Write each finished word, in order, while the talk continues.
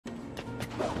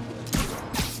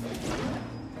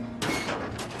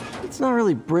not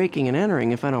really breaking and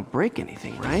entering if I don't break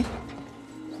anything, right?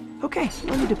 Okay,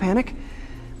 no need to panic.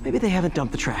 Maybe they haven't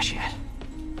dumped the trash yet.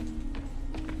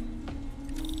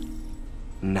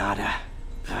 Nada.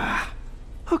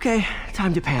 Okay,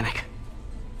 time to panic.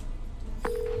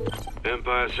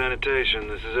 Empire Sanitation,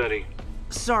 this is Eddie.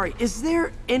 Sorry, is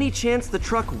there any chance the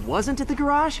truck wasn't at the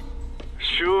garage?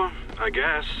 Sure, I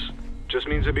guess. Just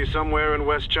means it'd be somewhere in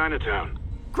West Chinatown.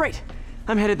 Great.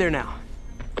 I'm headed there now.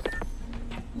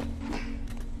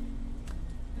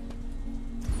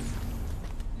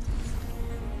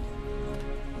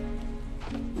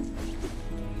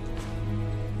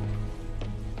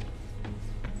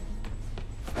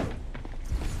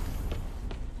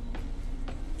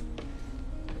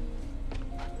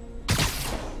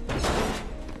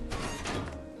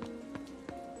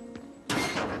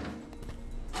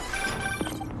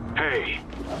 Hey,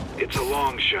 it's a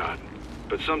long shot,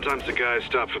 but sometimes the guys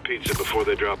stop for pizza before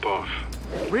they drop off.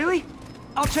 Really?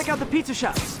 I'll check out the pizza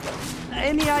shops.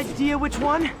 Any idea which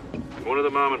one? One of the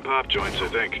mom and pop joints, I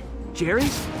think.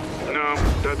 Jerry's? No,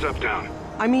 that's uptown.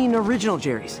 I mean original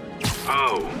Jerry's.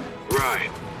 Oh, right.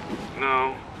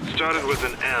 No, started with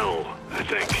an L, I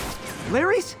think.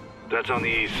 Larry's? That's on the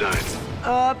east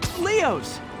side.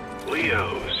 Leo's.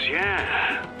 Leo's,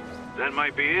 yeah. That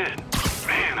might be it.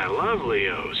 Man, I love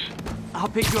Leo's. I'll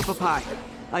pick you up a pie.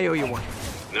 I owe you one.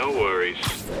 No worries.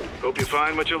 Hope you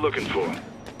find what you're looking for.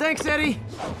 Thanks, Eddie.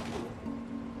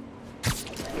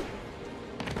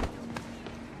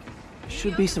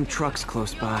 Should be some trucks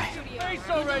close by. Face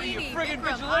already, you friggin'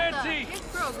 vigilante! Kids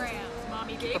programs,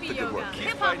 mommy baby Good yoga, work. Keep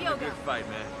hip hop fighting the yoga. good fight,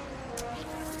 man.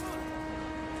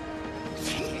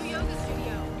 New yoga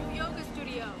studio, new yoga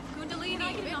studio,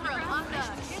 Kundalini, Bikram, Hatha,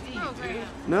 kids program.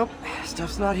 Nope,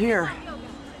 stuff's not here.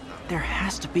 There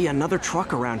has to be another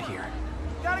truck around here.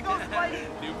 Gotta go, Spidey!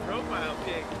 New profile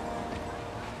pic.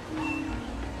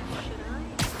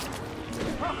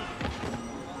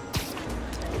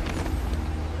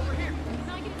 Over here. Can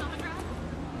I get an autograph?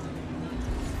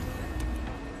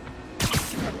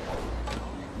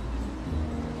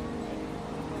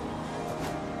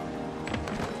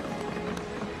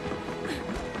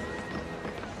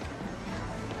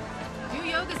 New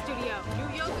yoga studio, new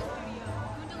yoga studio,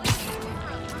 Kundalini,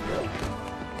 Bikram.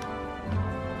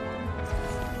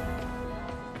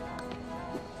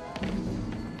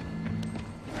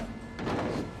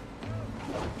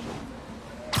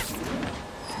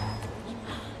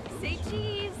 Say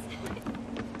cheese.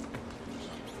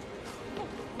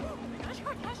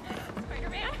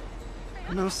 Spider-Man.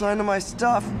 No sign of my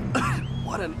stuff.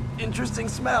 What an interesting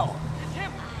smell. It's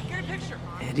him! Get a picture!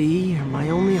 Eddie, you're my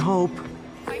only hope.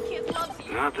 My kids love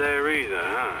you. Not there either,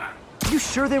 huh? You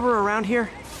sure they were around here?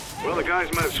 Well, the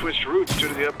guys might have switched routes due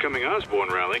to the upcoming Osborne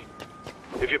rally.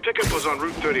 If your pickup was on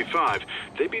Route 35,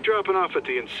 they'd be dropping off at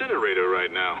the incinerator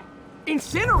right now.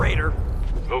 Incinerator?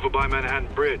 Over by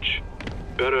Manhattan Bridge.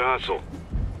 Better hustle.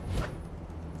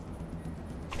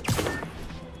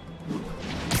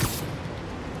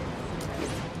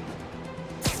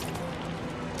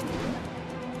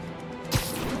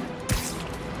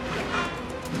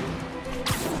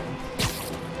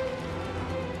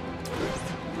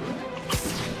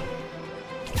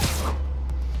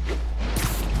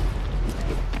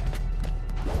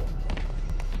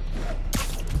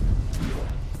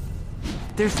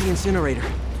 There's the incinerator.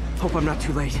 Hope I'm not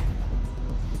too late.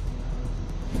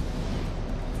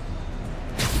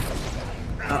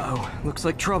 Uh-oh, looks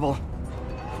like trouble.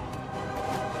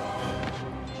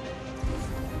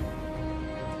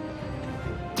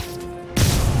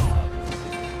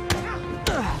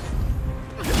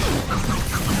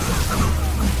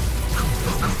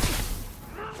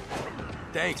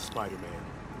 Thanks, Spider-Man.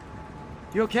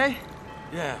 You okay?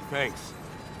 Yeah, thanks.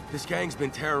 This gang's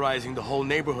been terrorizing the whole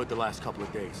neighborhood the last couple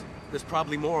of days. There's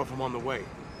probably more of them on the way.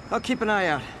 I'll keep an eye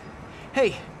out.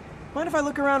 Hey, mind if I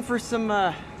look around for some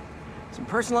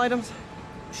personal items?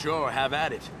 Sure, have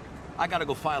at it. I gotta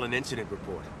go file an incident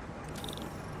report.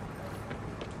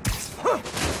 I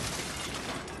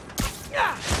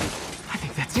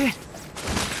think that's it.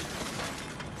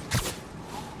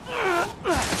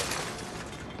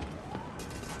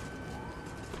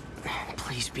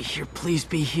 Please be here, please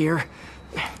be here.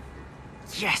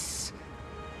 Yes!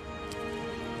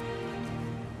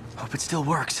 Hope it still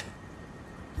works.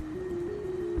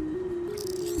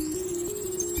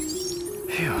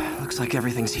 Phew, looks like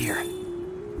everything's here.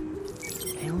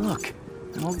 Hey look,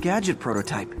 an old gadget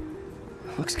prototype.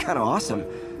 Looks kinda awesome.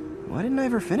 Why didn't I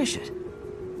ever finish it?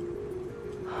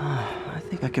 I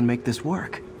think I can make this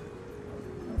work.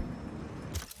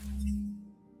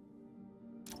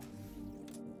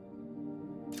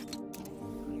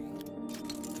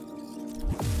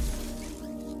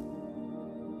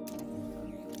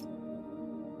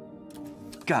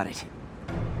 got it.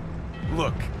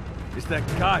 Look, it's that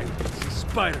guy,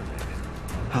 Spider-Man.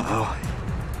 Uh-oh.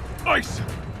 Ice him!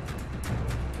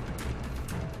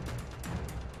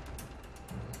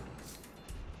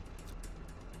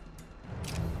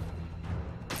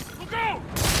 We'll go!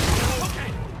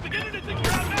 Okay, beginning to think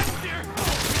you're out next here!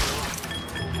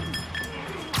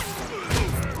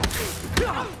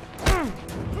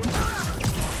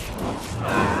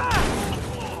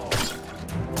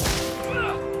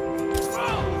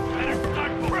 Better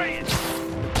start praying!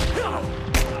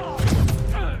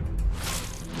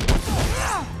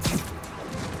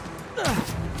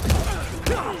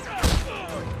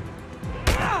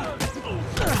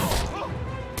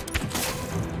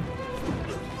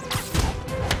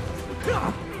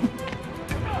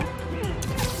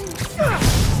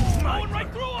 Going right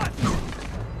through us!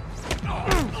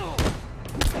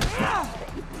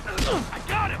 I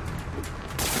got him!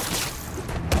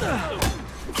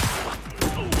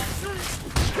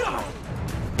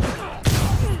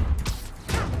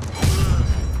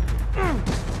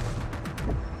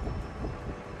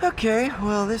 Okay,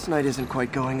 well, this night isn't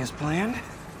quite going as planned.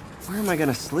 Where am I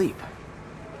gonna sleep?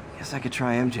 Guess I could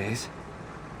try MJ's.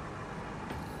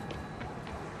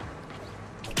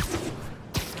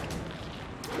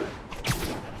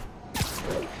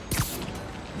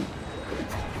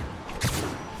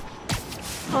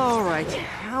 All right,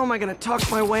 how am I gonna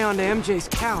talk my way onto MJ's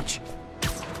couch?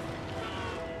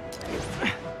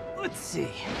 Let's see.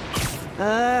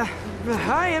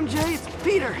 Hi MJ, it's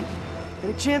Peter.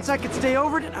 Any chance I could stay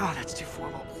over to— Oh, that's too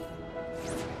formal.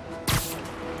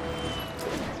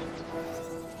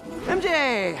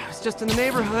 MJ! I was just in the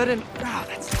neighborhood and— Oh,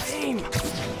 that's lame.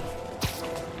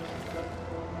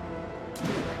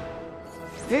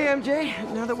 Hey,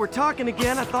 MJ. Now that we're talking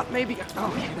again, I thought maybe—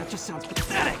 Oh, okay, that just sounds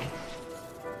pathetic.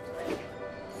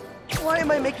 Why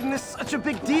am I making this such a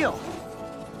big deal?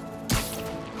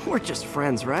 We're just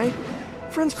friends, right?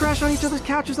 Friends crash on each other's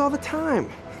couches all the time.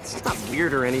 It's not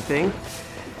weird or anything.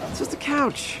 It's just a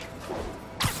couch.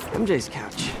 MJ's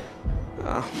couch.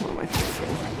 Oh, what am I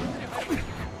thinking?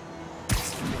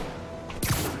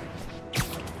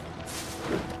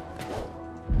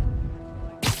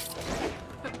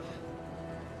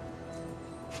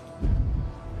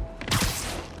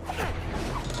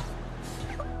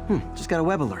 Just got a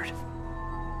web alert.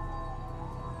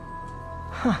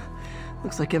 Huh.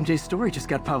 Looks like MJ's story just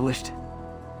got published.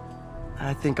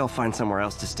 I think I'll find somewhere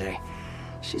else to stay.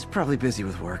 She's probably busy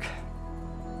with work.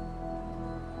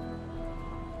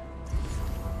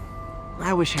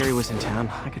 I wish Harry was in town.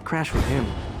 I could crash with him.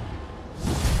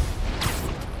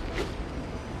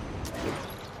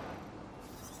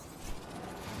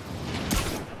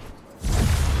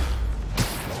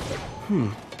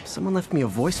 Someone left me a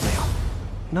voicemail.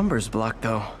 Number's blocked,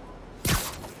 though.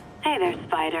 Hey there,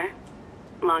 Spider.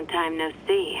 Long time no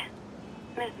see.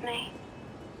 Miss me?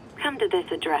 Come to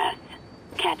this address.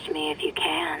 Catch me if you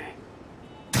can.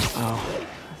 Oh,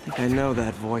 I think I know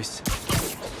that voice.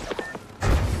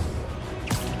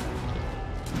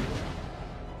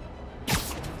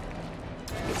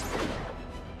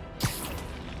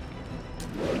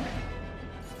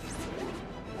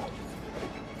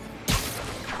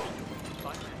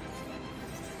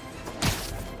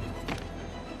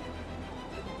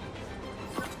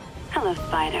 Hello,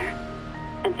 Spider.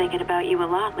 Been thinking about you a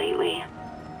lot lately.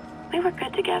 We were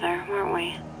good together, weren't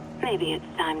we? Maybe it's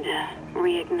time to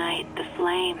reignite the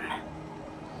flame.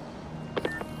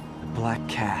 Black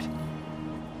Cat.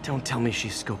 Don't tell me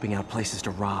she's scoping out places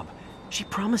to rob. She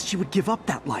promised she would give up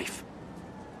that life.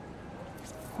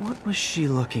 What was she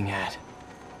looking at?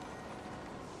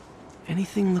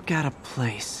 Anything look out of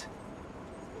place?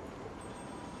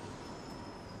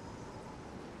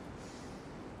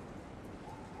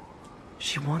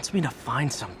 She wants me to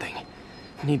find something.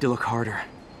 I need to look harder.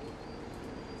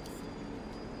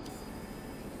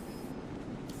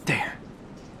 There.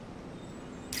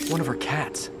 One of her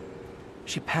cats.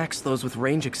 She packs those with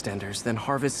range extenders, then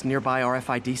harvests nearby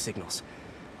RFID signals.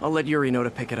 I'll let Yuri know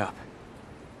to pick it up.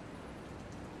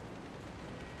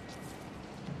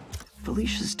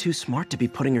 Felicia's too smart to be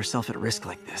putting herself at risk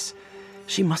like this.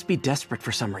 She must be desperate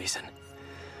for some reason.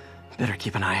 Better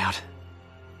keep an eye out.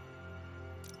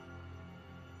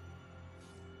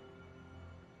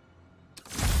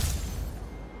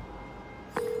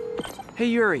 Hey,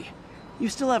 Yuri. You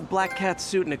still have Black Cat's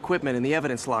suit and equipment in the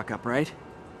evidence lockup, right?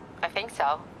 I think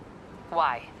so.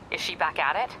 Why? Is she back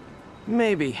at it?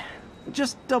 Maybe.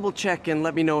 Just double check and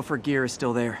let me know if her gear is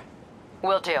still there.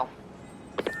 Will do.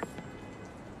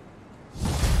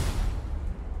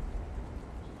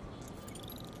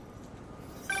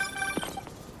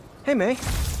 Hey, May.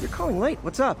 You're calling late.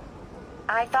 What's up?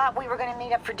 I thought we were gonna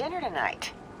meet up for dinner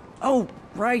tonight. Oh,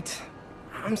 right.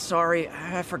 I'm sorry,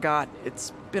 I forgot.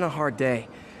 It's been a hard day.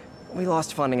 We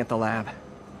lost funding at the lab.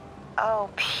 Oh,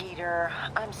 Peter,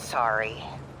 I'm sorry.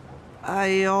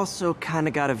 I also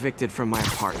kinda got evicted from my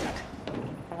apartment.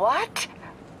 What?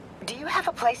 Do you have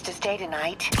a place to stay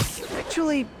tonight?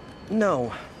 Actually,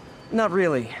 no. Not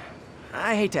really.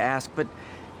 I hate to ask, but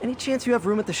any chance you have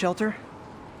room at the shelter?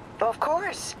 Of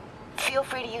course. Feel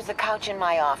free to use the couch in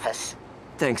my office.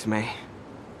 Thanks, May.